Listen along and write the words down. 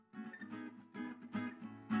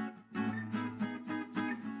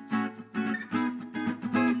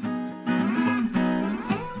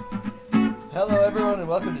Hello, everyone, and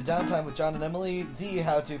welcome to Downtime with John and Emily, the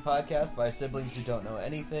how-to podcast by siblings who don't know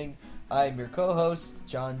anything. I'm your co-host,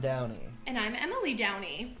 John Downey. And I'm Emily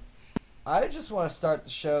Downey. I just want to start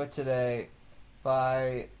the show today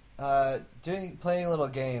by playing a little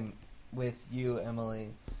game with you,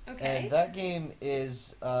 Emily. Okay. And that game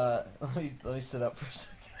is let me sit up for a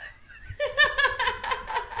second.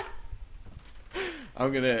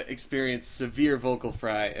 I'm gonna experience severe vocal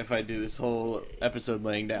fry if I do this whole episode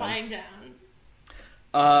laying down. Lying down.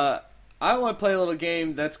 I want to play a little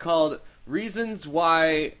game that's called Reasons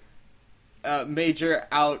Why Major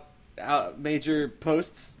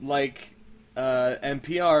posts like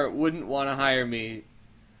NPR wouldn't want to hire me.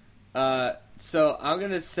 So I'm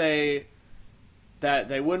gonna say that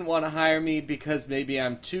they wouldn't want to hire me because maybe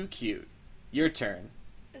I'm too cute. Your turn.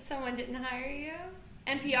 Someone didn't hire you?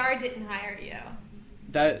 NPR didn't hire you.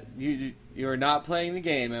 That you're not playing the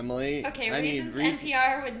game, Emily. Okay, reasons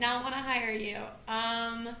NPR would not want to hire you.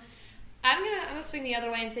 I'm gonna swing the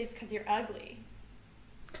other way and say it's because you're ugly.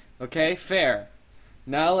 Okay, fair.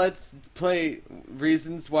 Now let's play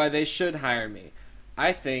reasons why they should hire me.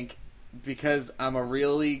 I think because I'm a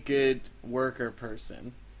really good worker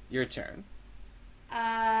person. Your turn.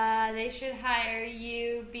 They should hire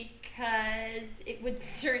you because it would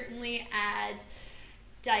certainly add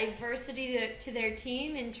diversity to their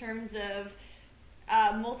team in terms of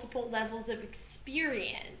multiple levels of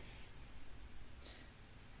experience.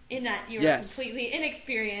 In that you are completely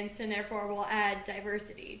inexperienced and therefore will add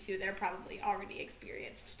diversity to their probably already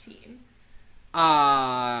experienced team.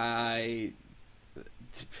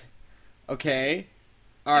 Okay.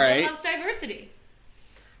 Alright. Everyone loves diversity.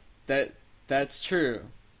 That's true.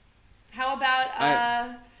 How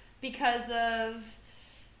about because of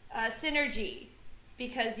synergy?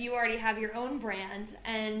 Because you already have your own brand,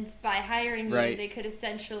 and by hiring you, they could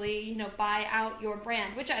essentially, buy out your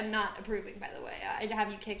brand, which I'm not approving, by the way. I'd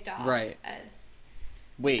have you kicked off as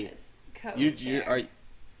co-chair.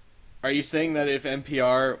 Are you saying that if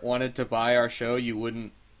NPR wanted to buy our show, you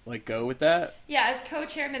wouldn't go with that? Yeah, as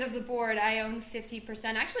co-chairman of the board, I own 50%.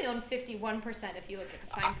 I actually own 51% if you look at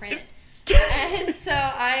the fine print. And so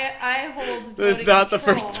I hold This is not control. the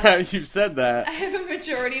first time you've said that. I have a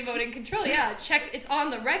majority voting control. Yeah, check. It's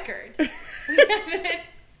on the record. We have it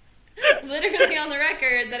literally on the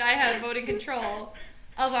record that I have voting control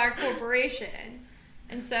of our corporation.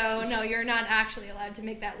 And so, no, you're not actually allowed to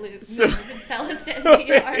make that move and sell us to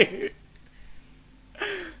NPR.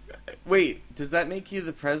 Wait, does that make you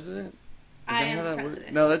the president? I am the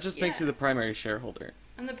president. No, that just makes you the primary shareholder.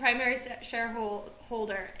 I'm the primary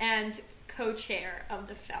shareholder and co-chair of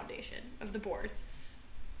the foundation, of the board.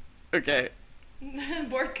 Okay.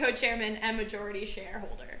 Board co-chairman and majority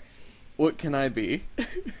shareholder. What can I be?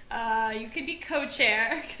 You could be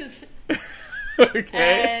co-chair,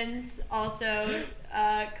 okay. And also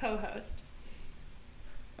co-host.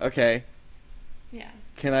 Okay. Yeah.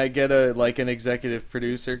 Can I get an executive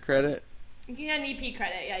producer credit? You can get an EP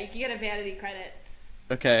credit, yeah. You can get a vanity credit.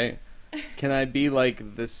 Okay. Can I be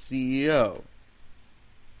the CEO?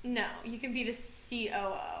 No, you can be the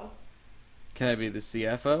COO. Can I be the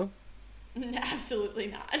CFO? No, absolutely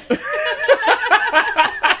not.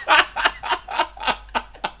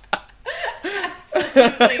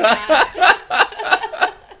 Absolutely not.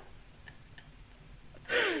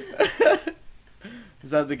 Is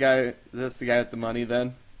that the guy? That's the guy with the money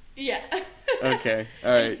then? Yeah. Okay.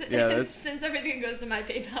 All right. Yeah. That's since everything goes to my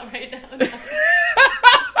PayPal right now. No.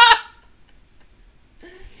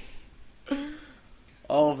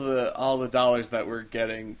 all the dollars that we're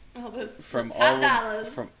getting from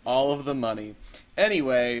all of the money.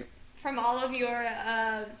 Anyway, from all of your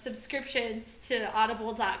subscriptions to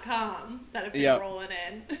Audible.com that have been rolling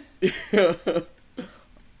in.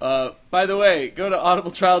 By the way, go to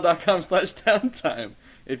audibletrial.com/downtime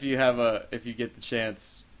if you get the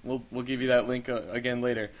chance. We'll give you that link again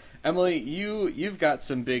later. Emily, you've got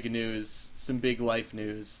some big news, some big life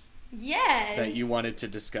news. Yes. That you wanted to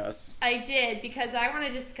discuss. I did, because I want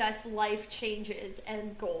to discuss life changes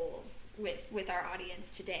and goals with our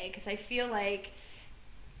audience today, because I feel like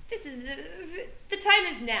this is the time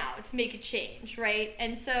is now to make a change, right?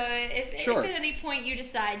 And so if at any point you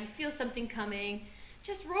decide you feel something coming,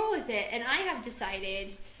 just roll with it. And I have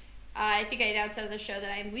decided, I think I announced on the show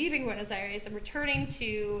that I'm leaving Buenos Aires. I'm returning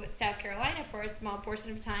to South Carolina for a small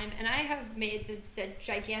portion of time, and I have made the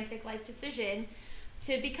gigantic life decision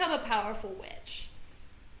to become a powerful witch.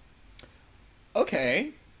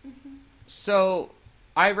 Okay. Mm-hmm. So,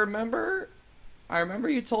 I remember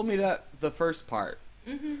you told me that the first part.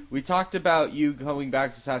 Mm-hmm. We talked about you going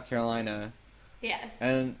back to South Carolina. Yes.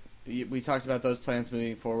 And we talked about those plans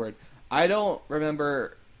moving forward. I don't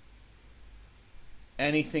remember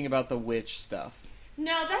anything about the witch stuff.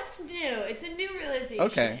 No, that's new. It's a new realization.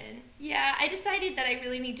 Okay. Yeah, I decided that I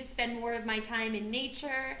really need to spend more of my time in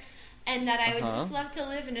nature, and that I would just love to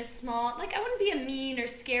live in a small, like, I wouldn't be a mean or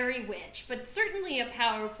scary witch, but certainly a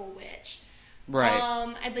powerful witch. Right.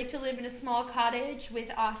 I'd like to live in a small cottage with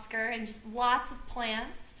Oscar and just lots of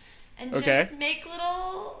plants, and Okay. just make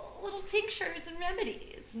little tinctures and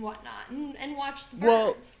remedies and whatnot, and watch the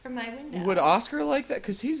Well, birds from my window. Would Oscar like that?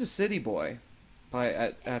 Because he's a city boy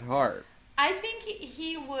at heart. I think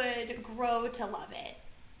he would grow to love it.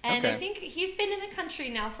 And Okay. I think he's been in the country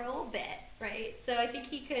now for a little bit, right? So I think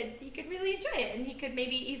he could really enjoy it, and he could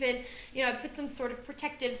maybe even, put some sort of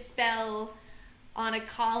protective spell on a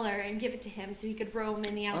collar and give it to him so he could roam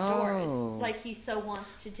in the outdoors like he so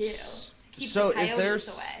wants to do. To keep So the is there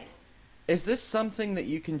coyotes away. Is this something that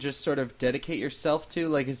you can just sort of dedicate yourself to?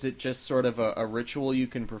 Like, is it just sort of a ritual you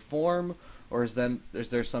can perform? Or is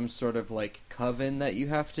there some sort of, like, coven that you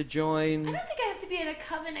have to join? I don't think I have to be in a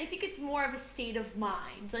coven. I think it's more of a state of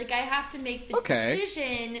mind. Like, I have to make the Okay.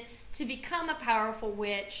 decision to become a powerful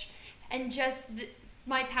witch, and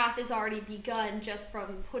my path has already begun just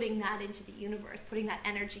from putting that into the universe, putting that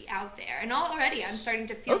energy out there. And already I'm starting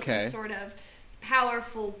to feel Okay. some sort of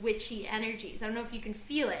powerful witchy energies. I don't know if you can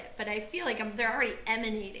feel it, but I feel like they're already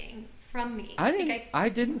emanating from me. I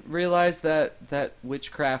didn't realize that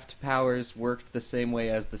witchcraft powers worked the same way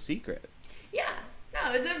as The Secret. Yeah.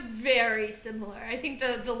 No, it's very similar. I think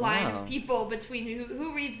the line Wow. of people between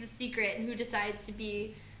who reads The Secret and who decides to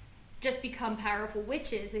become powerful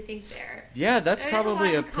witches, I think Yeah, that's they have a lot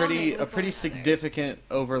probably in a pretty common with one another. significant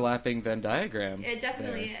overlapping Venn diagram. it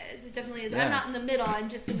definitely is. It definitely is. Yeah. I'm not in the middle. I'm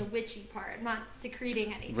just in the witchy part. I'm not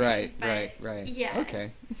secreting anything. Right, but right. Yes.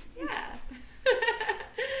 Okay. Yeah.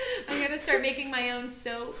 I'm gonna start making my own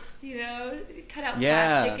soaps. Cut out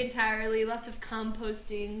Yeah. plastic entirely. Lots of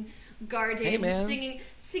composting, garden, Hey, man.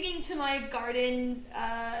 singing to my garden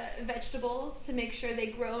vegetables to make sure they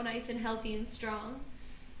grow nice and healthy and strong.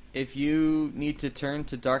 If you need to turn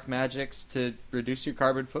to dark magics to reduce your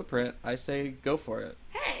carbon footprint, I say go for it.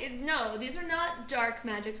 Hey, no, these are not dark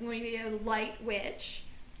magic. I'm going to be a light witch.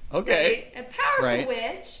 Okay. Right? A powerful Right.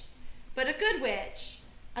 witch, but a good witch,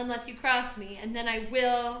 unless you cross me, and then I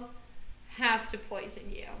will have to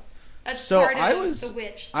poison you. That's So part of the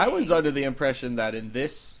witch I was thing. under the impression that in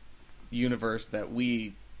this universe that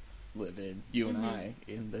we live in, you and I,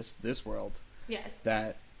 in this world, Yes.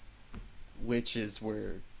 that witches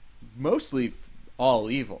were mostly all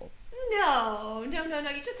evil. No. You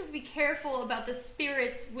just have to be careful about the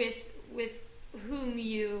spirits with whom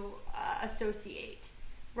you associate,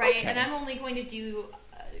 right? Okay. And I'm only going to do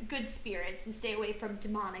good spirits and stay away from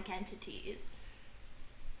demonic entities.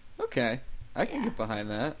 Okay, I can Yeah. get behind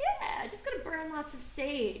that. Yeah, just gotta burn lots of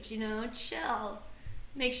sage, chill.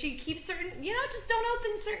 Make sure you keep just don't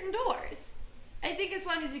open certain doors. I think as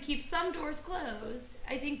long as you keep some doors closed,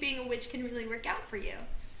 I think being a witch can really work out for you.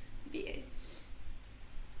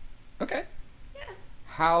 Okay. Yeah.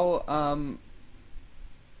 How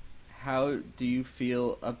do you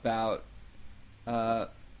feel about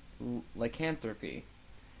lycanthropy?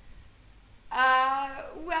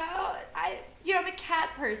 Well, I'm a cat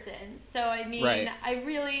person, so I mean, Right. I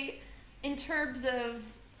really, in terms of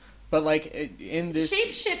But like in this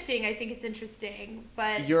shape-shifting, I think it's interesting,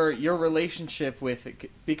 but your relationship with,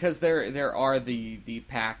 because there are the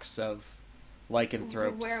packs of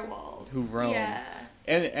lycanthropes the werewolves who roam. Yeah.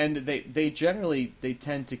 And they generally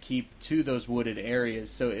tend to keep to those wooded areas.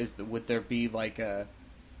 So would there be like a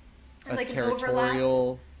Like an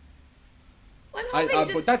territorial? Well, I'm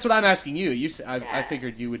hoping But that's what I'm asking you. I Yeah.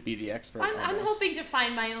 figured you would be the expert. I'm on this. hoping to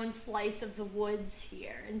find my own slice of the woods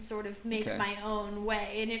here and sort of make Okay. my own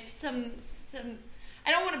way. And if some I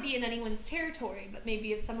don't want to be in anyone's territory, but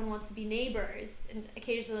maybe if someone wants to be neighbors and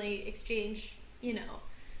occasionally exchange,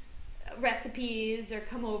 recipes or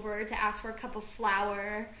come over to ask for a cup of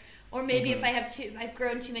flour, or maybe if I've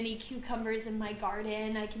grown too many cucumbers in my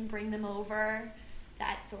garden, I can bring them over.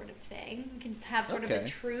 That sort of thing. We can have sort of a Okay.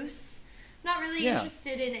 truce. Not really Yeah.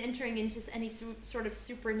 interested in entering into any sort of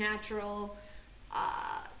supernatural,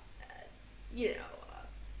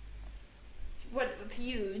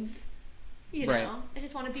 feuds. Right. I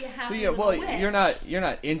just want to be a happy Well, yeah, little well, witch. you're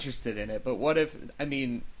not interested in it. But what if? I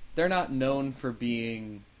mean, they're not known for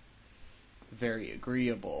being very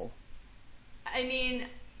agreeable. I mean,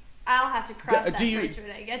 I'll have to cross that do you- bridge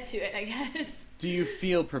when I get to it, I guess. Do you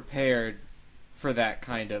feel prepared for that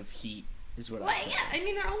kind of heat? Is what Well, I'm saying. yeah. I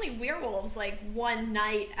mean, they're only werewolves like one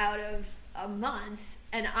night out of a month,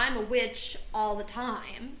 and I'm a witch all the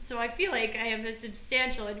time. So I feel like I have a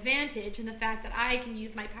substantial advantage in the fact that I can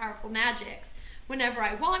use my powerful magics whenever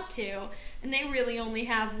I want to, and they really only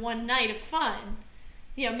have one night of fun.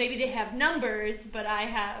 You know, maybe they have numbers, but I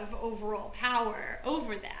have overall power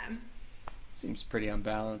over them. Seems pretty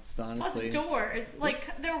unbalanced, honestly. Plus doors.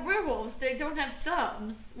 Like, they're werewolves. They don't have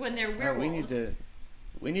thumbs when they're werewolves.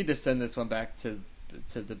 We need to send this one back to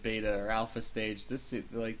the beta or alpha stage. This,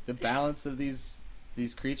 like, the balance of these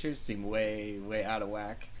creatures seem way out of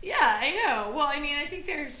whack. Yeah, I know. Well, I mean, I think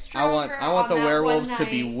they're stronger. I want the werewolves to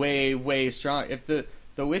be night. way strong. If the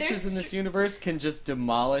witches in this universe can just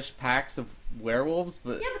demolish packs of werewolves,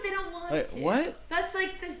 but yeah, but they don't want to. What? That's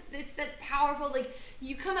like it's that powerful. Like,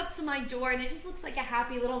 you come up to my door and it just looks like a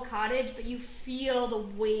happy little cottage, but you feel the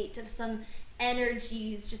weight of some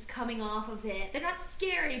energies just coming off of it. They're not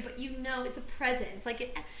scary, but you know it's a presence.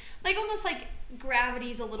 Like almost like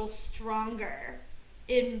gravity's a little stronger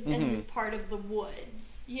in this part of the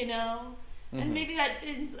woods, you know. And maybe that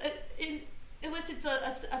elicits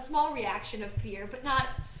a small reaction of fear, but not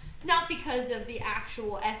because of the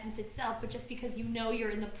actual essence itself, but just because you know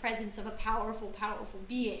you're in the presence of a powerful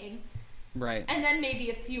being. Right. And then maybe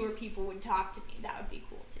if fewer people would talk to me, that would be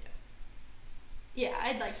cool too. Yeah,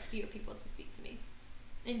 I'd like fewer people to speak to me,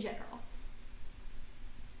 in general.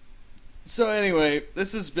 So anyway,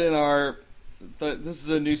 this has been this is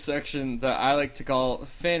a new section that I like to call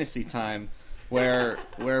Fantasy Time, where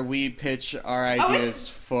we pitch our ideas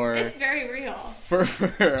for... It's very real.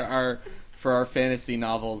 For our fantasy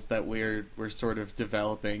novels that we're sort of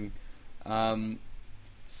developing.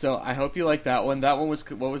 So I hope you like that one. That one was...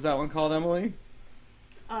 What was that one called, Emily?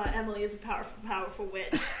 Emily is a powerful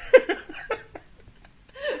witch.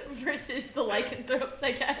 Versus the lycanthropes,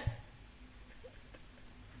 I guess.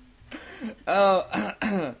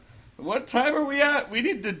 What time are we at? We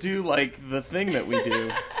need to do, like, the thing that we do.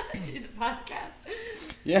 Do the podcast.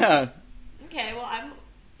 Yeah. Okay, well, I'm...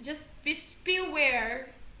 Just be aware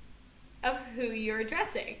of who you're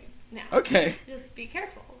addressing now. Okay. Just be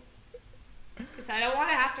careful. Because I don't want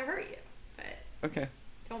to have to hurt you. But okay.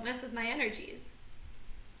 Don't mess with my energies.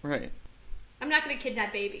 Right. I'm not going to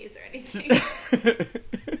kidnap babies or anything.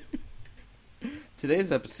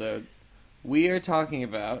 Today's episode, we are talking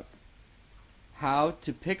about how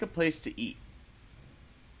to pick a place to eat.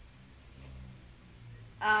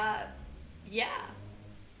 Yeah.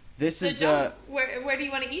 This so is John, where do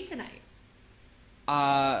you want to eat tonight?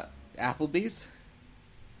 Applebee's.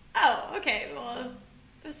 Oh, okay. Well,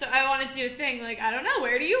 so I wanted to do a thing like, I don't know,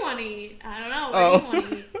 where do you want to eat? I don't know, where do you want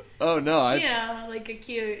to eat? Oh no, you know, like a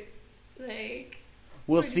cute, like.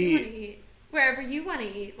 We'll where see. Do you want to eat? Wherever you want to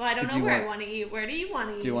eat. Well, I don't know where I want to eat. Where do you want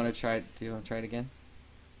to eat? Do you want to try it again?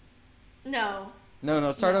 No.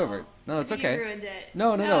 No, start over. No, it's okay. You ruined it.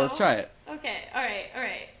 No, let's try it. Okay, all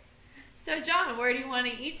right. So, John, where do you want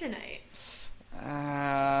to eat tonight?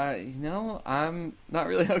 I'm not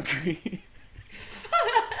really hungry.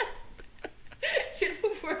 You're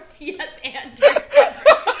the worst yes and.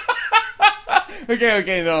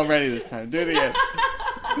 Okay, no, I'm ready this time. Do it again.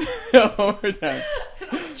 No, one more time. I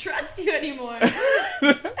don't trust you anymore.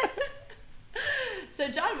 So,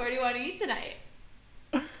 John, where do you want to eat tonight?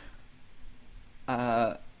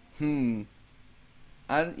 I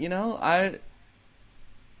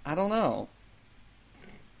don't know.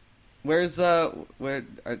 Do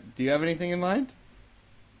you have anything in mind?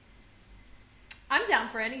 I'm down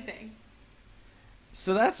for anything.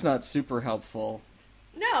 So that's not super helpful.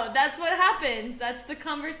 No, that's what happens. That's the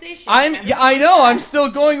conversation. I know. I'm still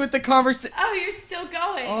going with the conversation. Oh, you're still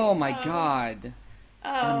going. Oh my God. Oh.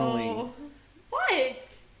 Emily. What?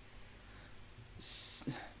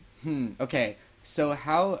 Okay. So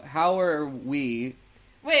how are we?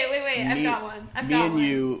 Wait. I've got one. Me and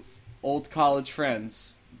you, old college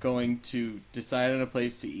friends, going to decide on a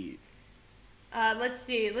place to eat. Let's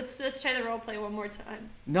see. Let's try the role play one more time.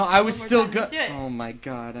 No, I was still good. Oh my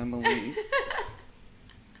God, Emily.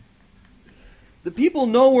 The people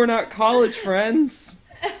know we're not college friends.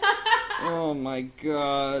 Oh my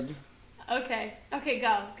God. Okay,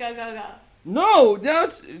 go. No, now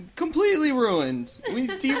it's completely ruined. We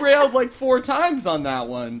derailed like 4 times on that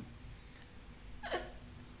one.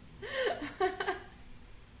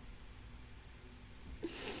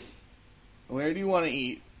 Where do you want to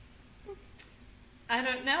eat? I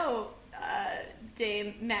don't know,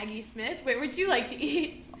 Dame Maggie Smith. Where would you like to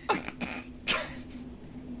eat?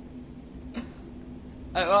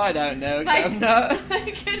 I don't know. I'm not. My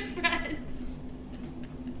good friend,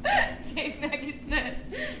 Dame Maggie Smith,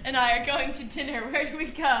 and I are going to dinner. Where do we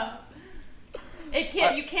go?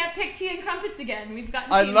 You can't pick tea and crumpets again. We've gotten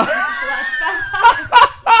tea and crumpets the last 5 times.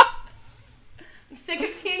 I'm sick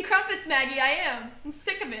of tea and crumpets, Maggie. I am. I'm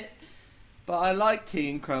sick of it. But I like tea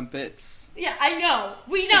and crumpets. Yeah, I know.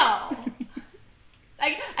 We know.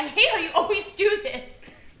 I hate how you always do this.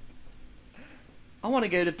 I want to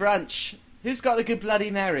go to brunch. Who's got a good Bloody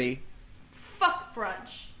Mary? Fuck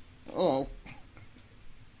brunch. Oh.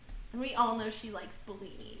 And we all know she likes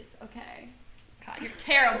bellinis, okay? God, you're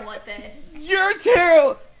terrible at this. You're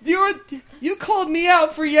terrible. You called me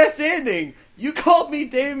out for yes-anding. You called me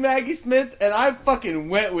Dave Maggie Smith, and I fucking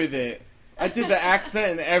went with it. I did the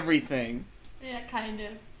accent and everything. Yeah, kind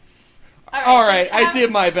of. Alright, I did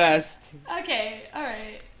my best. Okay,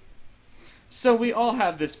 alright. So we all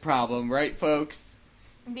have this problem, right, folks?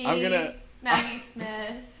 Me, I'm Maggie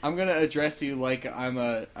Smith. I'm gonna address you like I'm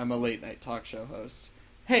a late night talk show host.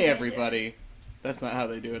 Hey everybody. That's not how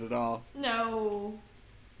they do it at all. No.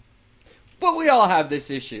 But we all have this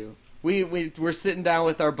issue. We're sitting down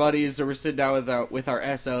with our buddies, or we're sitting down with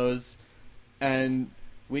our SOs, and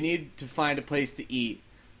we need to find a place to eat,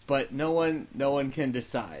 but no one can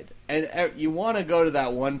decide. And you want to go to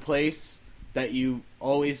that one place that you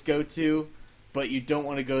always go to, but you don't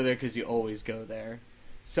want to go there because you always go there.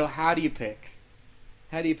 So how do you pick?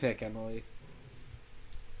 How do you pick, Emily?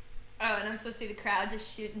 Oh, and I'm supposed to be the crowd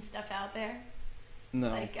just shooting stuff out there? No.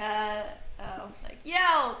 Like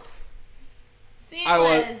Yelp!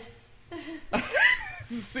 Seamless!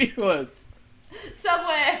 Seamless.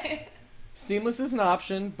 Subway! Seamless is an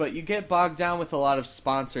option, but you get bogged down with a lot of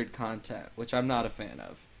sponsored content, which I'm not a fan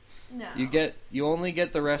of. No. You only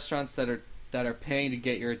get the restaurants that are paying to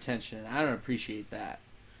get your attention, and I don't appreciate that.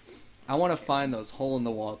 I want to find those hole in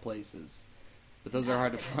the wall places, but those are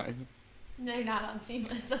hard to find. They're not on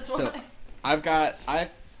Seamless, that's So why.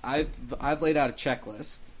 I've laid out a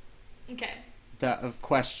checklist Okay. of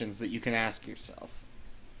questions that you can ask yourself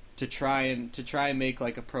to try and make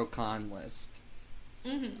like a pro con list.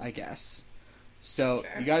 Mm-hmm. I guess. So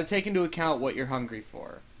Sure. you got to take into account what you're hungry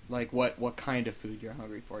for. Like what kind of food you're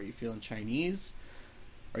hungry for. Are you feeling Chinese?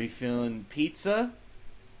 Are you feeling pizza?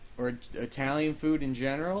 Or Italian food in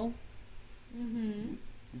general? Mm-hmm.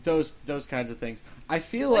 Those kinds of things. I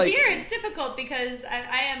feel Well, like here it's difficult because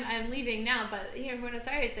I'm leaving now, but here in Buenos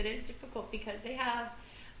Aires it is difficult because they have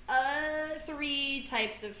 3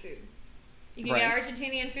 types of food. You can get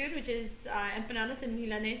Argentinian food, which is empanadas and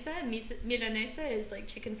milanesa. And milanesa is like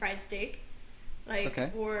chicken fried steak,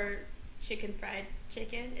 or fried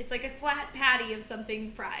chicken. It's like a flat patty of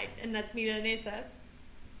something fried, and that's milanesa.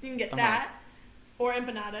 You can get that, or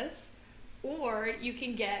empanadas, or you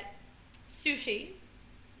can get sushi,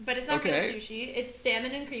 but it's not real sushi. It's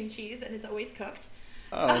salmon and cream cheese, and it's always cooked.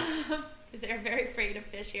 Oh. Because they're very afraid of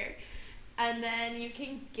fish here. And then you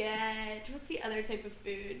can get, what's the other type of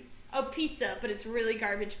food? Oh, pizza, but it's really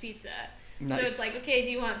garbage pizza. Nice. So it's like, okay, do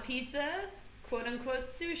you want pizza, quote unquote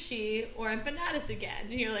sushi, or empanadas again?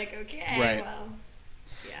 And you're like, okay, well,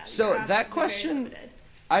 yeah. So that question,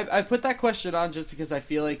 I put that question on just because I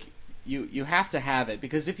feel like you have to have it,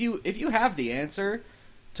 because if you have the answer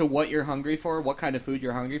to what you're hungry for, what kind of food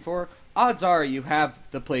you're hungry for, odds are you have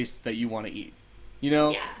the place that you want to eat. You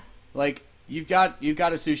know? Yeah. Like you've got a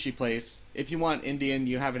sushi place. If you want Indian,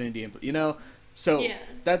 you have an Indian, you know? So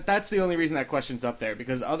that's the only reason that question's up there,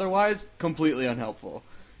 because otherwise completely unhelpful.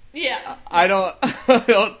 Yeah. I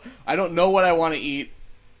don't know what I want to eat,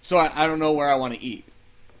 so I don't know where I want to eat.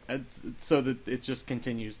 So that it just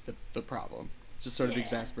continues the problem. Just sort of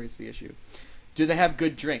exasperates the issue. Do they have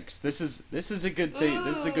good drinks? This is a good thing. Ooh.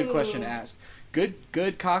 This is a good question to ask.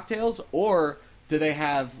 Good cocktails, or do they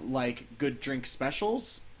have like good drink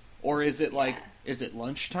specials, or is it like is it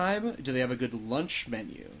lunchtime? Do they have a good lunch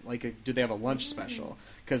menu? Like do they have a lunch special?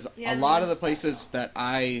 Because a lot of the places that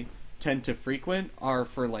I tend to frequent are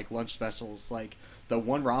for like lunch specials. Like the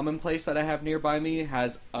one ramen place that I have nearby me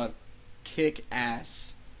has a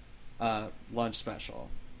kick-ass lunch special.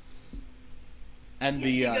 And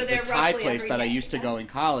the Thai place that I used to go in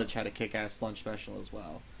college had a kick-ass lunch special as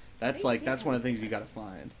well. That's one of the things you gotta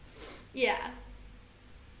find. Yeah.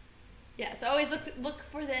 Yeah, so always look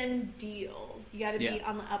for them deals. You gotta be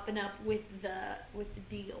on the up and up with the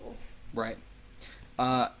deals. Right.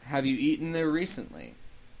 Have you eaten there recently?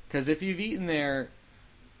 Because if you've eaten there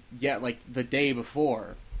like the day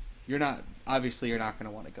before, you're not going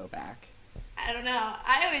to want to go back. I don't know.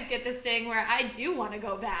 I always get this thing where I do want to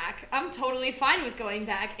go back. I'm totally fine with going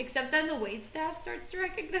back, except then the wait staff starts to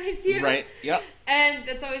recognize you. Right, yep. And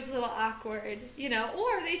that's always a little awkward, you know,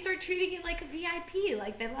 or they start treating you like a VIP,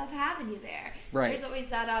 like they love having you there. Right. There's always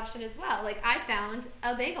that option as well. Like I found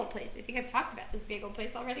a bagel place. I think I've talked about this bagel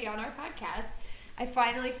place already on our podcast. I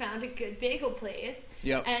finally found a good bagel place.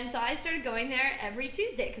 Yep. And so I started going there every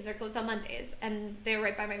Tuesday because they're closed on Mondays. And they're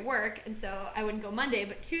right by my work. And so I wouldn't go Monday,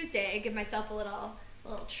 but Tuesday I give myself a little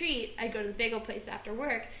little treat, I'd go to the bagel place after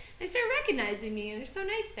work. They started recognizing me, and they're so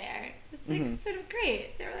nice there. It was like sort of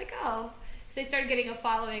great. They were like, oh. So they started getting a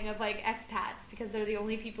following of like expats because they're the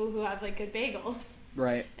only people who have like good bagels.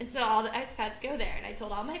 Right. And so all the expats go there, and I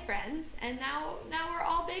told all my friends, and now we're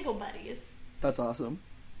all bagel buddies. That's awesome.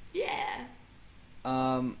 Yeah.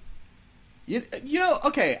 You know,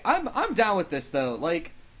 okay, I'm down with this though.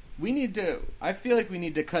 Like, I feel like we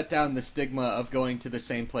need to cut down the stigma of going to the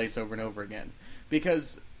same place over and over again,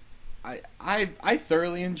 because I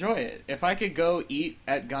thoroughly enjoy it. If I could go eat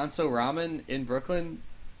at Ganso Ramen in Brooklyn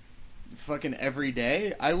fucking every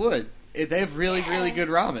day, I would. They have really good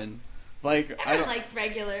ramen. Like, everyone likes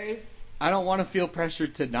regulars. I don't want to feel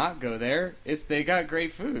pressured to not go there. They got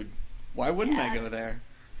great food. Why wouldn't I go there?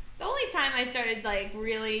 The only time I started like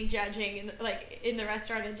really judging in the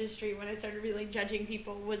restaurant industry, when I started really judging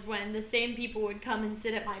people, was when the same people would come and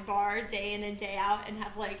sit at my bar day in and day out and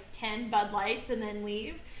have like 10 Bud Lights and then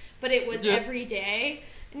leave. But it was every day,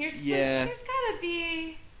 and you're just like, there's gotta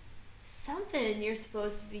be something you're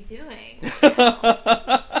supposed to be doing.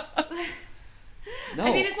 No.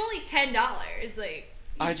 I mean, it's only $10. Like,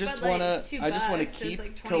 I just want to keep so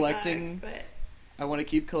like collecting. $20, but... I want to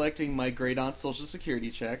keep collecting my great aunt's Social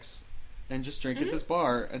Security checks and just drink at this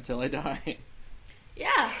bar until I die.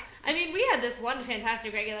 Yeah. I mean, we had this one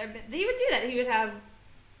fantastic regular, but he would do that. He would have,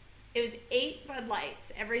 it was 8 Bud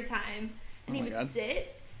Lights every time, and he would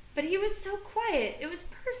sit, but he was so quiet. It was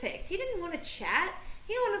perfect. He didn't want to chat.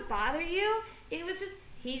 He didn't want to bother you. It was just,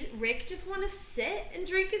 Rick just wanted to sit and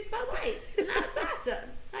drink his Bud Lights, and that's awesome.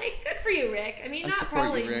 Like, good for you, Rick. I mean,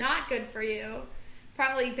 not good for you.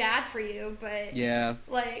 Probably bad for you, but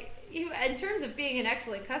like, in terms of being an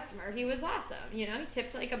excellent customer, he was awesome. You know, he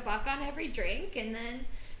tipped like $1 on every drink, and then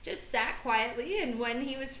just sat quietly. And when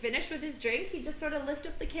he was finished with his drink, he just sort of lift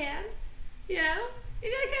up the can. You know, he'd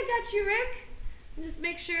be like, "I got you, Rick," and just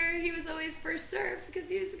make sure he was always first served because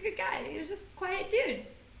he was a good guy. He was just a quiet dude.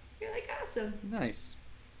 You're like, awesome. Nice.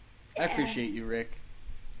 Yeah. I appreciate you, Rick.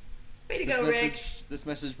 Way to go, Rick. This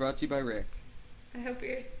message brought to you by Rick. I hope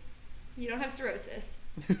you don't have cirrhosis.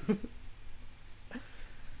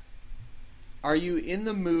 Are you in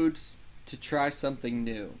the mood to try something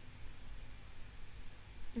new?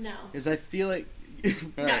 No. Because I feel like...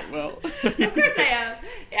 All right, well... Of course I am.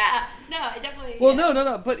 Yeah. No, I definitely... Well,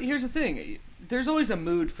 no. But here's the thing. There's always a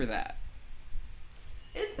mood for that.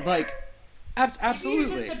 Is there? Like,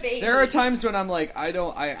 absolutely. You're just a baby. There are times when I'm like, I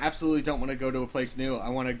absolutely don't want to go to a place new. I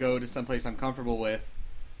want to go to some place I'm comfortable with.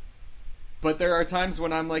 But there are times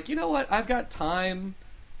when I'm like, you know what? I've got time.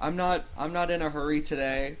 I'm not in a hurry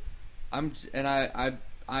today.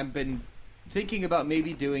 I've been thinking about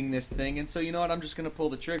maybe doing this thing, and so you know what? I'm just gonna pull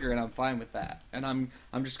the trigger, and I'm fine with that. And I'm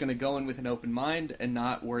just gonna go in with an open mind and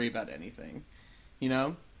not worry about anything, you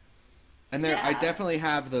know. And I definitely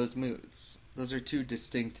have those moods. Those are two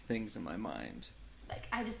distinct things in my mind. Like,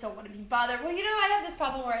 I just don't want to be bothered. Well, you know, I have this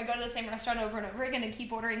problem where I go to the same restaurant over and over again and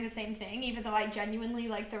keep ordering the same thing, even though I genuinely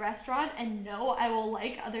like the restaurant and know I will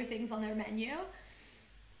like other things on their menu.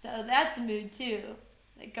 So that's a mood, too.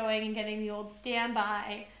 Like, going and getting the old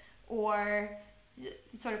standby, or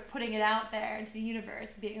sort of putting it out there into the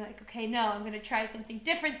universe, being like, okay, no, I'm going to try something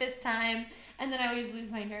different this time, and then I always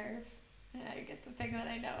lose my nerve. And I get the thing that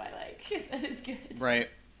I know I like. That is good. Right.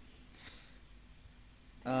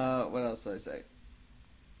 What else did I say?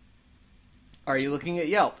 Are you looking at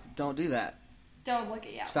Yelp? Don't do that. Don't look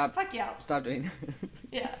at Yelp. Fuck Yelp. Stop doing that.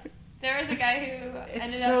 Yeah. There was a guy who ended up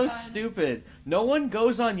It's so stupid. No one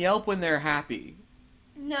goes on Yelp when they're happy.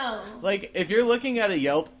 No. Like, if you're looking at a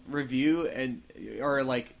Yelp review or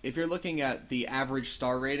like if you're looking at the average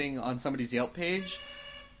star rating on somebody's Yelp page,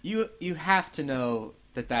 you have to know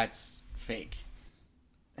that that's fake.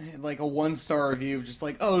 Like a 1-star review, just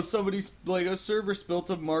like, oh, somebody's like a server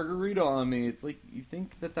spilt a margarita on me. It's like, you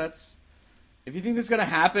think that's. If you think this is gonna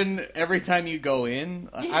happen every time you go in,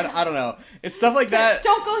 I don't know. It's stuff like that.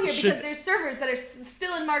 Don't go here because there's servers that are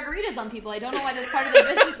spilling margaritas on people. I don't know why that's part of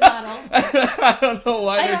their business model. I don't know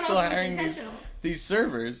why they're still hiring these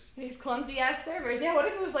servers. These clumsy ass servers. Yeah, what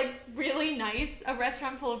if it was like really nice, a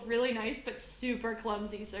restaurant full of really nice but super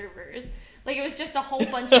clumsy servers? Like it was just a whole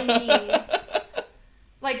bunch of me's.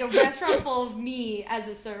 Like a restaurant full of me as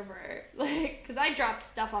a server. Like, because I dropped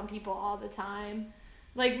stuff on people all the time.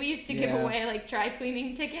 Like, we used to give away, like, dry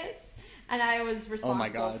cleaning tickets, and I was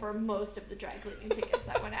responsible for most of the dry cleaning tickets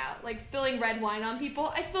that went out. Like, spilling red wine on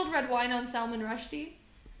people. I spilled red wine on Salman Rushdie.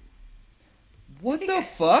 What the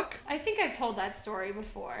fuck? I think I've told that story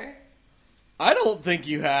before. I don't think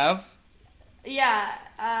you have. Yeah,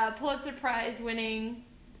 Pulitzer Prize winning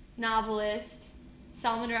novelist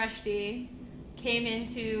Salman Rushdie came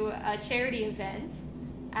into a charity event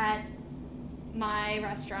at my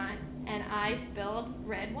restaurant and I spilled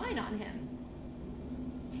red wine on him.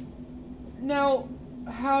 Now,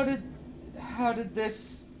 how did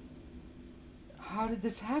this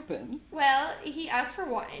happen? Well, he asked for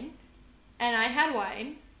wine, and I had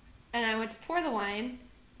wine, and I went to pour the wine,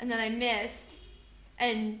 and then I missed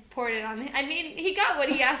and poured it on him. I mean, he got what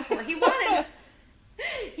he asked for. He wanted...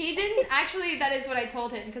 He didn't... Actually, that is what I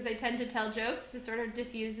told him, because I tend to tell jokes to sort of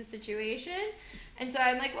diffuse the situation. And so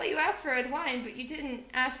I'm like, well, you asked for red wine, but you didn't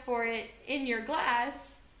ask for it in your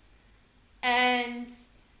glass. And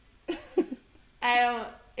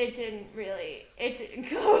it didn't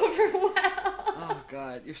go over well. Oh,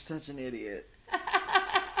 God, you're such an idiot.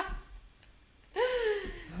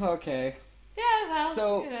 Okay. Yeah, well,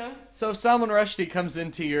 So, you know. So if Salman Rushdie comes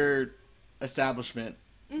into your establishment,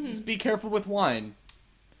 just be careful with wine.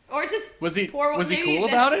 Or just Was he pour cool maybe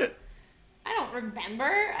about it? I don't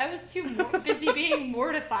remember. I was too busy being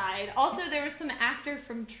mortified. Also, there was some actor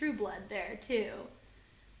from True Blood there, too.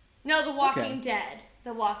 No, The Walking Dead.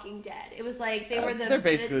 The Walking Dead. It was like They're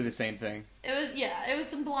basically the same thing. It was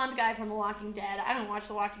some blonde guy from The Walking Dead. I don't watch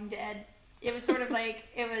The Walking Dead. It was sort of like,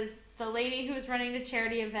 it was the lady who was running the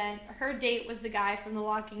charity event. Her date was the guy from The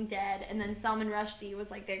Walking Dead, and then Salman Rushdie was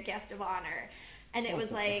like their guest of honor. And it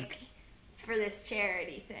was like, for this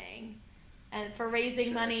charity thing. And for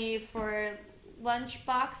raising money for lunch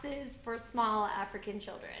boxes for small African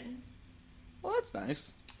children. Well, that's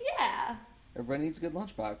nice. Yeah. Everybody needs a good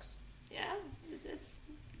lunchbox. Yeah. That's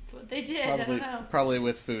what they did. I don't know. Probably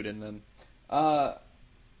with food in them.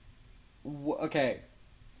 Okay.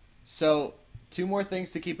 So, 2 more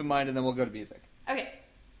things to keep in mind, and then we'll go to music. Okay.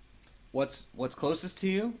 What's closest to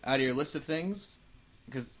you out of your list of things?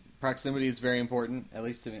 Because proximity is very important, at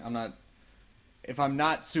least to me. If I'm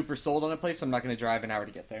not super sold on a place, I'm not going to drive an hour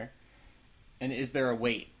to get there. And is there a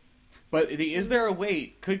wait? But the is there a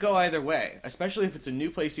wait could go either way, especially if it's a new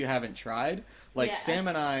place you haven't tried. Like Sam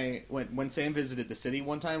and I, when Sam visited the city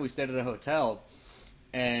one time, we stayed at a hotel,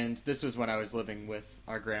 and this was when I was living with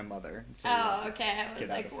our grandmother. So okay. I was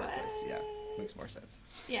like, what? Place. Yeah, makes more sense.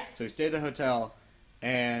 Yeah. So we stayed at a hotel,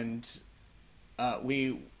 and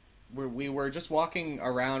we were just walking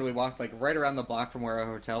around. We walked like right around the block from where our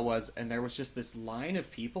hotel was, and there was just this line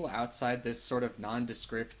of people outside this sort of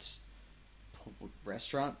nondescript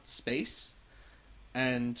restaurant space,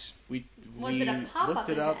 and we it a pop-up looked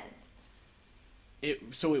it up.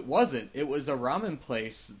 Event? It wasn't. It was a ramen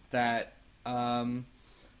place that oh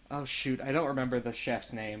shoot, I don't remember the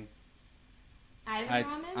chef's name. Ivan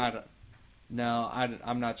Ramen?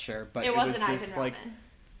 I'm not sure, but it wasn't was this Ivan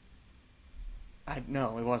Ramen.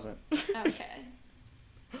 No, it wasn't. Okay.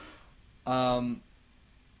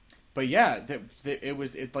 But yeah, it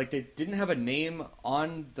was like they didn't have a name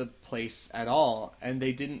on the place at all, and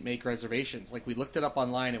they didn't make reservations. Like we looked it up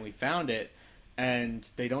online and we found it, and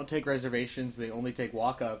they don't take reservations. They only take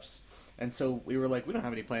walk-ups. And so we were like, we don't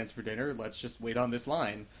have any plans for dinner. Let's just wait on this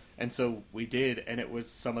line. And so we did, and it was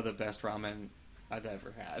some of the best ramen I've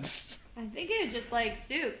ever had. I think you just like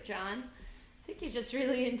soup, John. I think you're just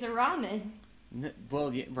really into ramen.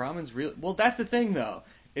 Well, yeah, ramen's real. Well, that's the thing, though,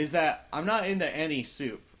 is that I'm not into any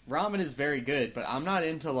soup. Ramen is very good, but I'm not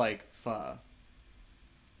into, like, pho.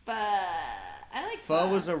 But I like pho. Pho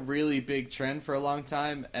was a really big trend for a long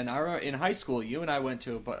time, and I remember in high school, you and I went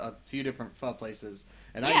to a few different pho places,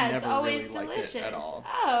 and I never really liked it at all.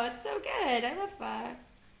 Oh, it's so good. I love pho.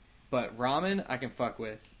 But ramen, I can fuck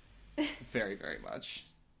with very, very much.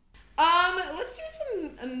 Let's do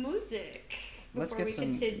some music. Let's get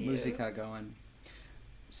some musica going.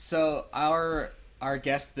 So, our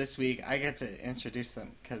guest this week, I get to introduce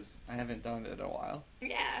them because I haven't done it in a while.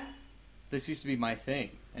 Yeah. This used to be my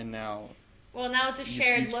thing, and now... Well, now it's a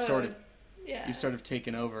shared load. You've sort of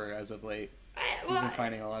taken over as of late. You've been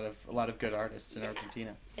finding a lot of good artists in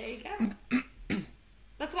Argentina. There you go.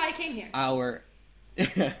 That's why I came here.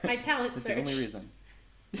 My talent search. That's the only reason.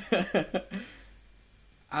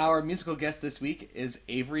 Our musical guest this week is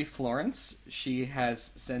Avery Florence. She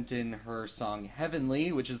has sent in her song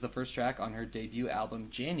Heavenly, which is the first track on her debut album,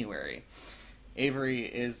 January.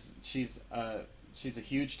 Avery she's a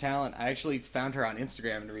huge talent. I actually found her on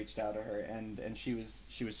Instagram and reached out to her, and she was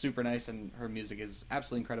super nice, and her music is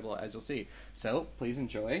absolutely incredible, as you'll see. So please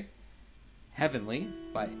enjoy Heavenly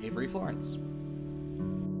by Avery Florence.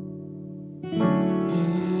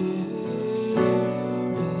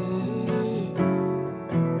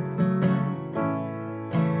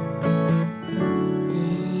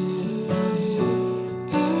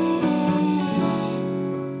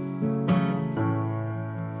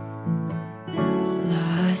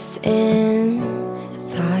 In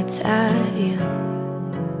thoughts of you,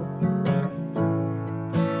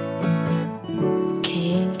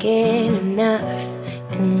 get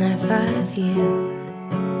enough of you.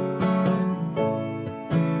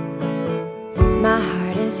 My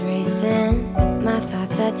heart is racing, my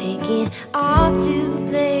thoughts are taking off to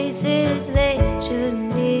places they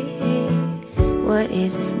shouldn't be. What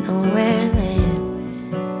is this nowhere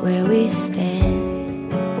land where we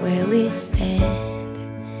stand, where we stand?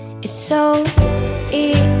 It's so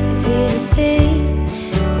easy to see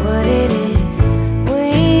what it is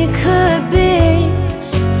we could be.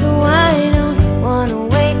 So I don't wanna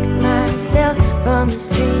wake myself from this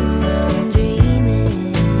dream I'm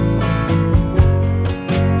dreaming.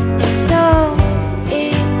 It's so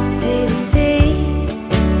easy to see,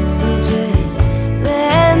 so just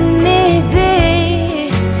let me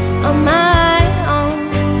be on my own.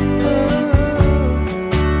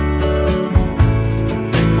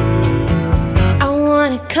 I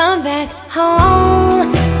wanna come back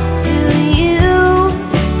home to you,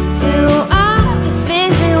 to all the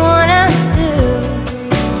things we wanna do,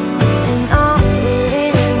 and all we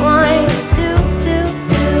really want to do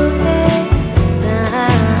is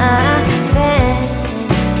nothing.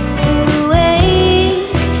 To wake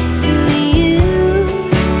to you,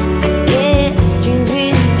 I guess dreams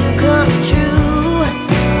really do come true.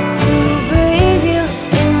 To breathe you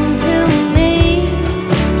into me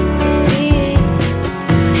would be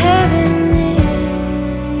heavenly.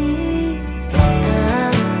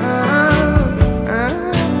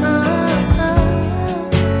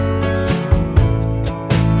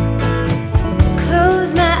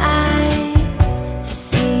 Close my eyes to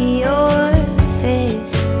see your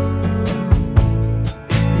face.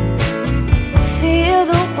 Feel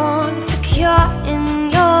the warmth secure in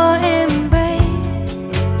your embrace.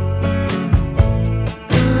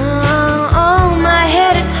 Oh, my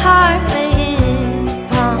head and heart lay in the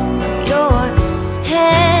palm of your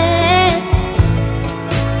hands.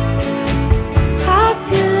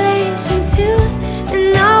 Population to the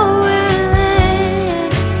nowhere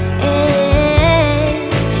land, and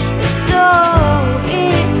it's so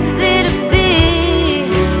easy to be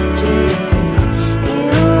just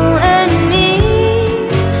you and me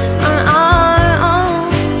on our own.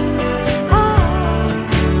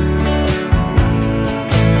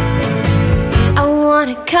 I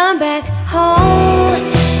wanna come back home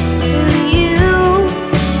to you,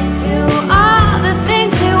 to all the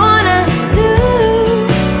things we wanna do,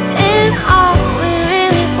 and all we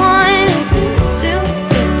really wanna do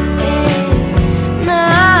is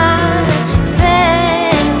nothing.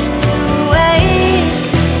 To wake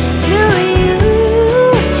to you,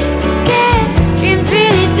 I guess dreams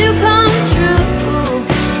really do come true.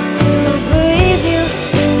 To breathe you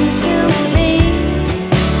into me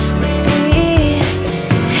would be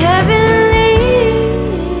heavenly.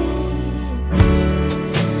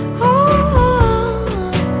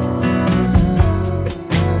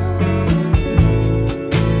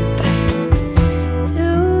 Do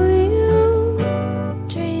you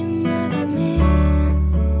dream of me?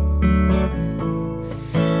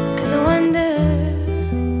 'Cause I wonder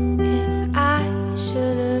if I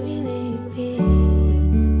should really be.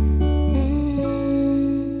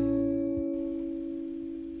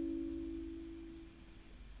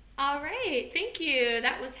 All right, thank you.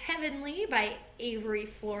 That was Heavenly by Avery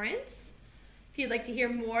Florence. If you'd like to hear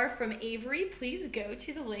more from Avery, please go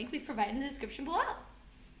to the link we've provided in the description below.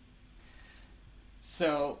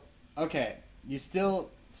 So, okay, you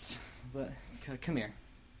still... Come here.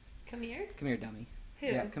 Come here. Come here, dummy. Who?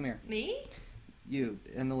 Yeah, come here. Me? You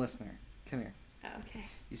and the listener. Come here. Oh, okay.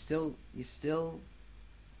 You still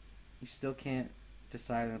can't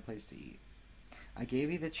decide on a place to eat. I gave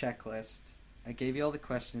you the checklist. I gave you all the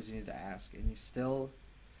questions you need to ask, and you still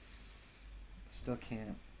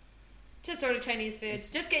can't. Just order Chinese food.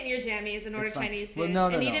 Just get in your jammies and order It's fine. Chinese Well, food. no,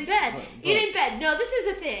 and eat in bed. Look. Eat in bed. No, this is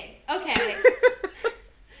a thing. Okay.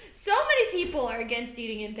 So many people are against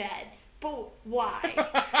eating in bed. But why?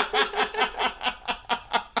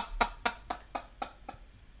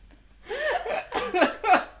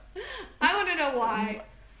 I want to know why.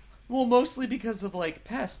 Well, mostly because of, like,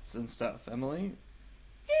 pests and stuff, Emily.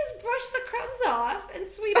 Just brush the crumbs off and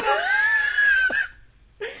sweep up.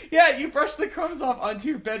 Yeah, you brush the crumbs off onto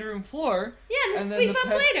your bedroom floor. Yeah, and then sweep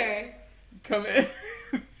up later. Come in.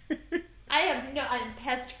 I'm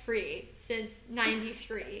pest free since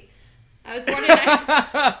 '93. I was born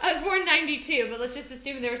in '92, but let's just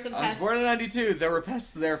assume there were some pests. I was born in '92. There were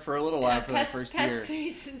pests there for a little while for the first year. Pest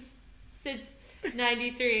free since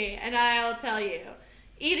 '93, and I'll tell you,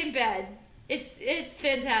 eat in bed. It's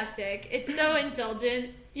fantastic. It's so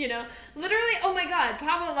indulgent. You know, literally. Oh my God,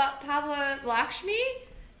 Pavla Lakshmi,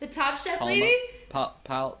 the Top Chef lady.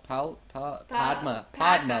 Padma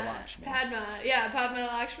Lakshmi. Padma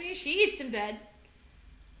Lakshmi. She eats in bed.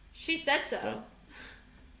 She said so.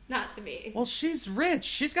 Not to me. Well, she's rich.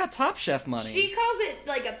 She's got Top Chef money. She calls it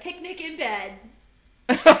like a picnic in bed.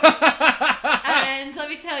 And let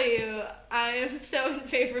me tell you, I am so in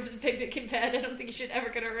favor of the picnic in bed. I don't think you should ever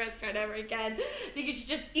go to a restaurant ever again. I think you should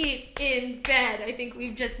just eat in bed. I think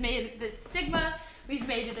we've just made this stigma. We've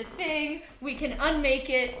made it a thing. We can unmake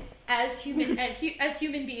it as human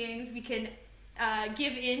beings. We can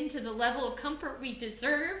give in to the level of comfort we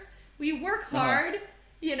deserve. We work hard,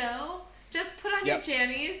 you know. Just put on your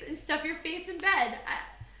jammies and stuff your face in bed.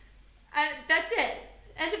 That's it.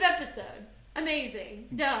 End of episode. Amazing.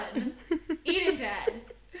 Done. Eat in bed.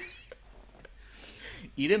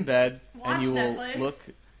 Eat in bed, Watch and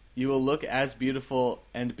Netflix. you will look as beautiful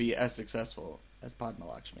and be as successful as Padma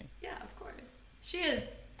Lakshmi. Yeah, of course. She is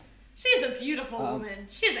a beautiful woman.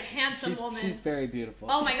 She is a handsome woman. She's very beautiful.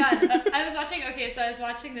 Oh my god. I was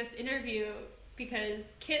watching this interview because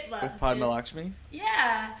Kit loves With Padma this. Lakshmi?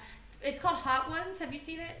 Yeah. It's called Hot Ones. Have you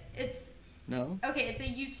seen it? No. Okay, it's a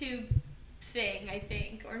YouTube thing, I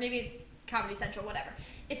think. Or maybe it's Comedy Central, whatever.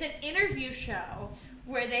 It's an interview show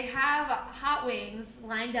where they have hot wings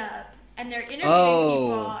lined up and they're interviewing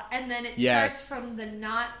people, and then it starts from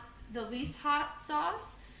the least hot sauce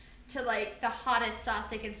to like the hottest sauce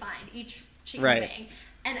they can find, each chicken wing.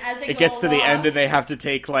 And as they it gets to the end and they have to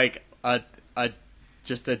take like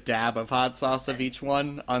just a dab of hot sauce of each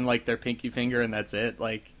one on like their pinky finger, and that's it.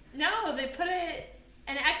 Like, no, they put an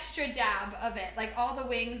extra dab of it. Like all the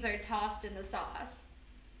wings are tossed in the sauce.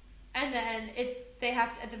 And then they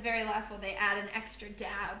have to, at the very last one, they add an extra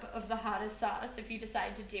dab of the hottest sauce if you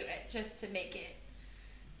decide to do it, just to make it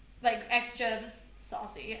like extra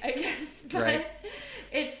saucy, I guess. But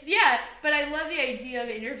but I love the idea of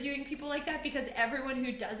interviewing people like that, because everyone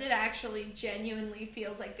who does it actually genuinely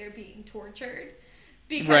feels like they're being tortured.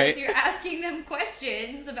 Because you're asking them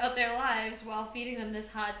questions about their lives while feeding them this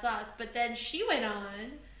hot sauce. But then she went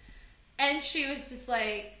on, and she was just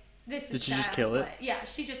like, "This is." Did she just kill it? Yeah,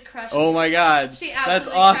 she just crushed it. Oh my god, she that's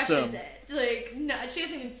absolutely awesome! crushes it. Like, no, she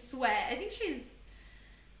doesn't even sweat. I think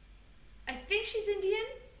she's Indian,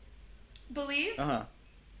 believe.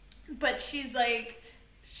 But she's like,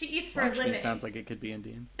 she eats for a living. Sounds like it could be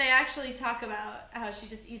Indian. They actually talk about how she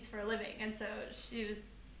just eats for a living, and so she was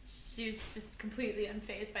just completely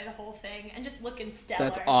unfazed by the whole thing and just looking stellar.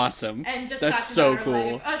 That's awesome. And just that's talking so about her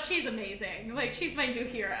cool. life. Oh, she's amazing. Like, she's my new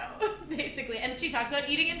hero, basically. And she talks about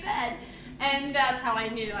eating in bed, and that's how I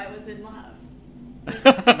knew I was in love.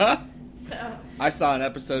 So I saw an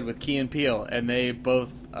episode with Key and Peele, and they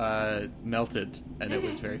both melted, and it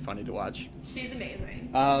was very funny to watch. She's amazing.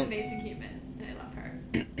 She's an amazing human, and I love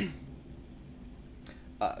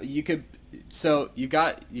her. You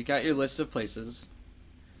got your list of places.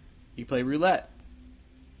 You play roulette.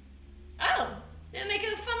 Oh, yeah, make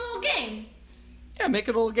it a fun little game. Yeah, make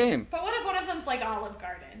it a little game. But what if one of them's like Olive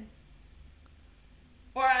Garden?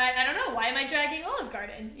 Or I don't know, why am I dragging Olive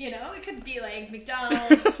Garden? You know, it could be like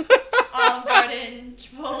McDonald's, Olive Garden,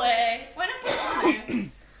 Chipotle. Why not put it on there?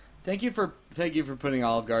 Thank you for putting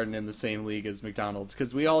Olive Garden in the same league as McDonald's,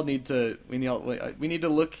 because we need to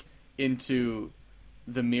look into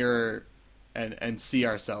the mirror and see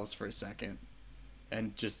ourselves for a second,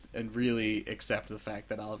 and really accept the fact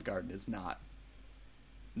that Olive Garden is not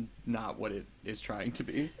what it is trying to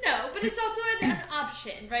be. No, but it's also an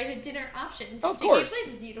option, right? A dinner option. Of course.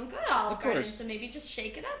 Places you don't go to Olive Garden, so maybe just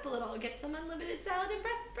shake it up a little. Get some unlimited salad and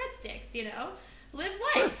breadsticks, you know? Live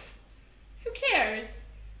life. Who cares?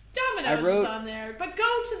 Domino's is on there, but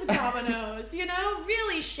go to the Domino's, you know?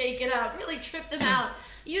 Really shake it up. Really trip them out.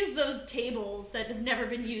 Use those tables that have never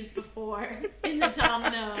been used before in the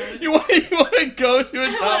Domino's. You want to go to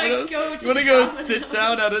a Domino's? You want to go Domino's. sit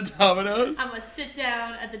down at a Domino's? I'm going to sit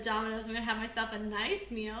down at the Domino's. I'm going to have myself a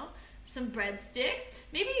nice meal, some breadsticks,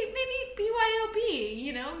 maybe BYOB,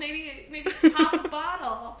 you know? Maybe pop a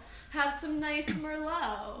bottle, have some nice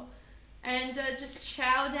Merlot, and just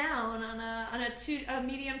chow down on a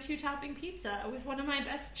medium 2-topping pizza with one of my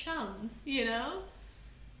best chums, you know?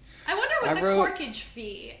 I wonder what the corkage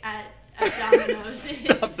fee at Domino's is.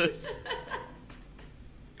 Stop this.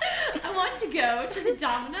 I want to go to the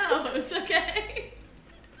Domino's, okay?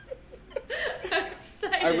 I'm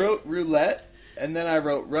excited. I wrote roulette, and then I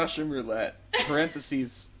wrote Russian roulette,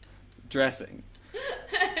 parentheses, dressing.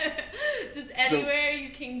 Just anywhere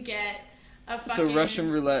you can get a fucking... So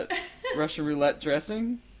Russian roulette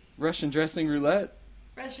dressing? Russian dressing roulette?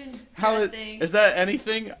 Russian dressing. Is that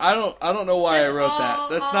anything? I don't know why just I wrote that.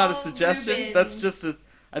 That's not a suggestion. Reuben. That's just a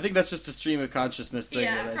I think that's just a stream of consciousness thing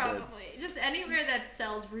Yeah, that I did. probably. Just anywhere that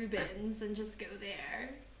sells Reubens and just go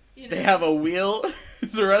there. You know? They have a wheel.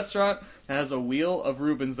 It's a restaurant that has a wheel of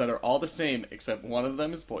Reubens that are all the same, except one of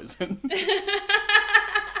them is poison.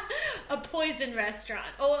 A poison restaurant.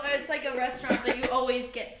 Oh, it's like a restaurant that you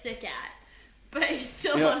always get sick at. But you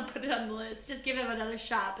still want to put it on the list. Just give him another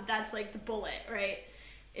shot, but that's like the bullet, right?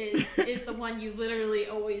 Is the one you literally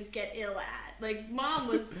always get ill at. Like, Mom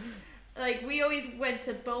was... Like, we always went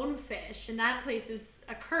to Bonefish, and that place is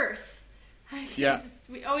a curse. Like,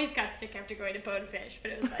 we always got sick after going to Bonefish,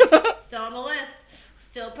 but it was like, still on the list.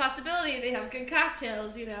 Still a possibility. They have good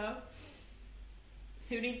cocktails, you know.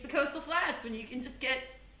 Who needs the Coastal Flats when you can just get,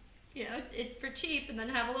 you know, it for cheap and then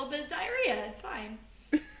have a little bit of diarrhea? It's fine.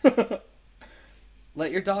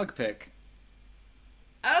 Let your dog pick.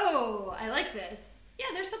 Oh, I like this. Yeah,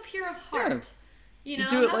 they're so pure of heart. You know,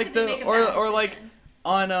 do it how like could they make a or bad like decision?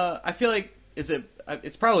 on I feel like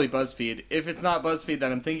it's probably BuzzFeed. If it's not BuzzFeed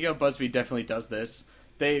that I'm thinking of, BuzzFeed definitely does this.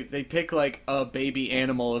 They pick like a baby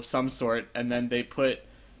animal of some sort, and then they put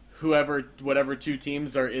whatever two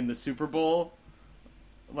teams are in the Super Bowl,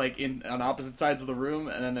 like on opposite sides of the room,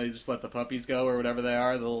 and then they just let the puppies go or whatever they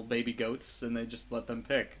are, the little baby goats, and they just let them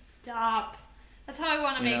pick. Stop. That's how I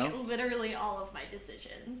want to You make know? literally all of my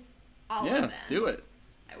decisions. All of Yeah, them. do it.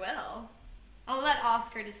 I will. I'll let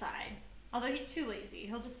Oscar decide. Although he's too lazy.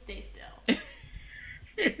 He'll just stay still.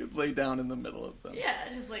 Lay down in the middle of them. Yeah,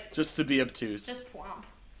 just like... Just to be obtuse. Just plomp.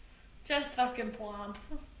 Just fucking plomp.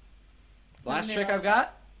 Last trick I've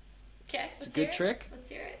got. Okay, It's a good trick. Let's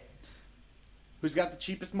hear it. Who's got the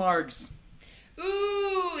cheapest margs?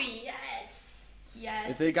 Ooh, yes.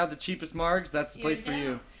 Yes. If they got the cheapest margs, that's the You're place for down.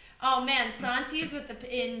 you. Oh man, Santi's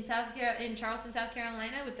in Charleston, South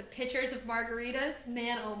Carolina, with the pitchers of margaritas.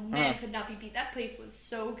 Man, oh man, could not be beat. That place was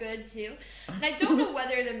so good too. And I don't know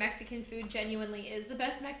whether their Mexican food genuinely is the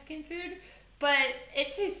best Mexican food, but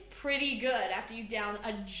it tastes pretty good after you down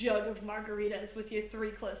a jug of margaritas with your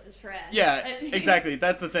 3 closest friends. Yeah, exactly.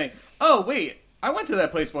 That's the thing. Oh wait, I went to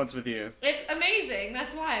that place once with you. It's amazing.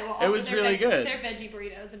 That's why. Well, also It was really good. Their veggie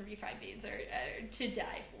burritos and refried beans are to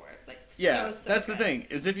die for. Like, Yeah, so that's good. the thing.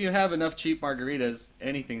 Is if you have enough cheap margaritas,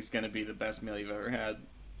 anything's gonna be the best meal you've ever had.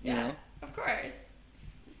 You know? Of course.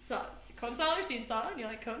 So, cone sal or seed sal, and you're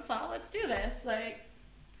like, cone sal, let's do this. Like,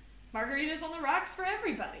 margaritas on the rocks for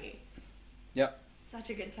everybody. Yep, Such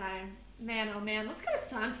a good time. Man, oh man, let's go to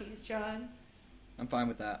Santi's, John. I'm fine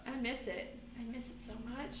with that. I miss it. I miss it so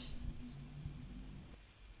much.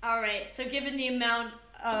 Alright, so given the amount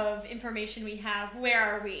of information we have, where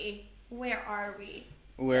are we? Where are we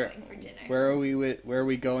going for dinner? Where are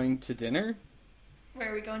we going to dinner?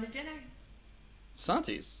 Where are we going to dinner?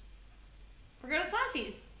 Santi's. We're going to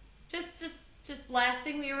Santi's. Just last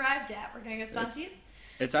thing we arrived at. We're going to go Santi's.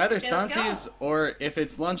 It's either Okay, let's Santi's go. or if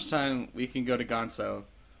it's lunchtime, we can go to Gonzo.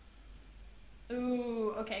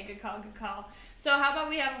 Ooh, okay, good call, good call. So how about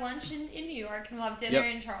we have lunch in New York and we'll have dinner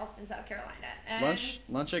in Charleston, South Carolina. And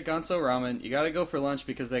Lunch at Gonzo Ramen. You gotta go for lunch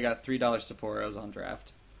because they got $3 Sapporos on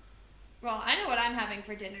draft. Well, I know what I'm having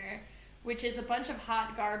for dinner, which is a bunch of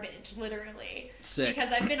hot garbage, literally. Sick.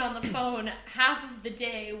 Because I've been on the phone half of the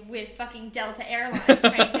day with fucking Delta Airlines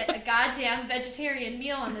trying to get a goddamn vegetarian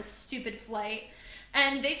meal on this stupid flight.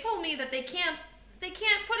 And they told me that they can't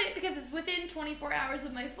put it because it's within 24 hours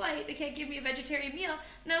of my flight. They can't give me a vegetarian meal.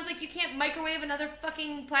 And I was like, you can't microwave another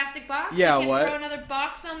fucking plastic box? Yeah, you can't what? throw another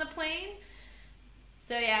box on the plane?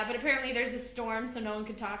 So yeah, but apparently there's a storm, so no one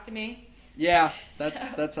can talk to me. Yeah,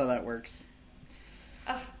 that's how that works.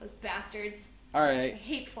 Ugh, those bastards. All I right.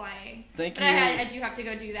 hate flying. Thank But you. I do have to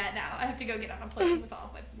go do that now. I have to go get on a plane with all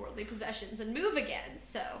of my worldly possessions and move again,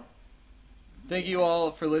 so. Thank you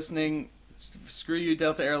all for listening. Screw you,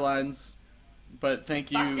 Delta Airlines. But thank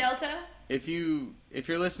you. Fuck Delta. If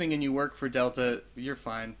you're listening and you work for Delta, you're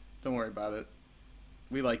fine. Don't worry about it.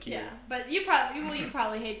 We like you. Yeah, but you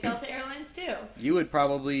probably hate Delta Airlines too. You would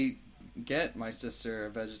probably get my sister a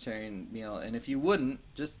vegetarian meal, and if you wouldn't,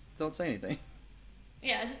 just don't say anything.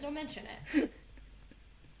 Yeah, just don't mention it.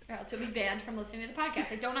 Or else you'll be banned from listening to the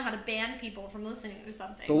podcast. I don't know how to ban people from listening to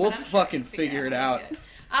something. But we'll I'm sure I fucking can figure it how out. to do it.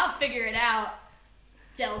 I'll figure it out,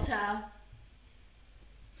 Delta.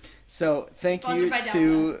 So thank Sponsored you by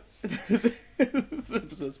to this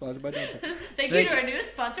episode is sponsored by Delta. Thank you to our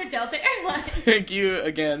newest sponsor, Delta Airlines. Thank you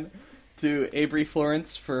again to Avery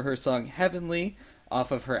Florence for her song Heavenly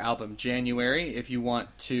off of her album January. If you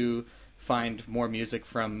want to find more music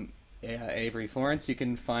from Avery Florence, you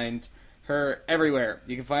can find her everywhere.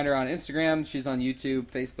 You can find her on Instagram. She's on YouTube,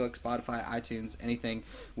 Facebook, Spotify, iTunes, anything.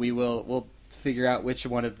 We'll figure out which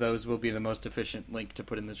one of those will be the most efficient link to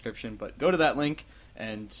put in the description. But go to that link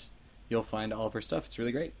and you'll find all of her stuff. It's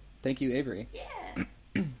really great. Thank you, Avery. Yeah.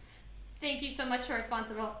 Thank you so much to our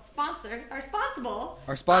responsible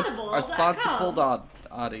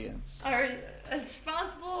Audience. Our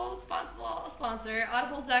responsible sponsor,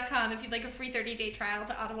 Audible.com. If you'd like a free 30-day trial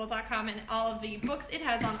to Audible.com and all of the books it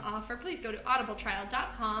has on offer, please go to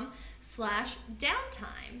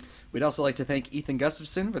audibletrial.com/downtime. We'd also like to thank Ethan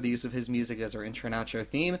Gustafson for the use of his music as our intro and outro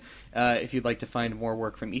theme. If you'd like to find more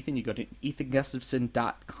work from Ethan, you go to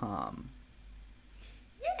ethangustafson.com.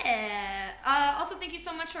 Yeah. Also, thank you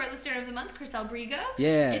so much to our listener of the month, Chris Albrigo.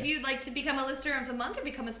 Yeah. If you'd like to become a listener of the month or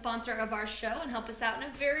become a sponsor of our show and help us out in a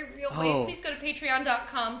very real way, please go to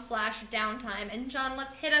patreon.com/downtime. And John,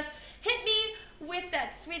 hit me with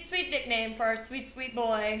that sweet, sweet nickname for our sweet, sweet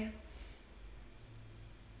boy.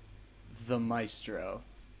 The Maestro.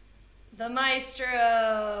 The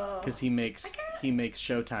Maestro. Because he makes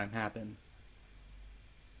Showtime happen.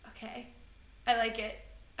 Okay. I like it.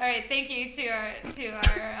 All right, thank you to our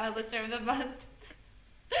listener of the month,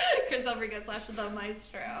 Chris Albrigo /The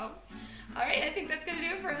Maestro. All right, I think that's going to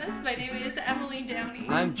do it for us. My name is Emily Downey.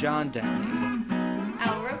 I'm John Downey.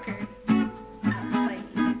 Al Roker.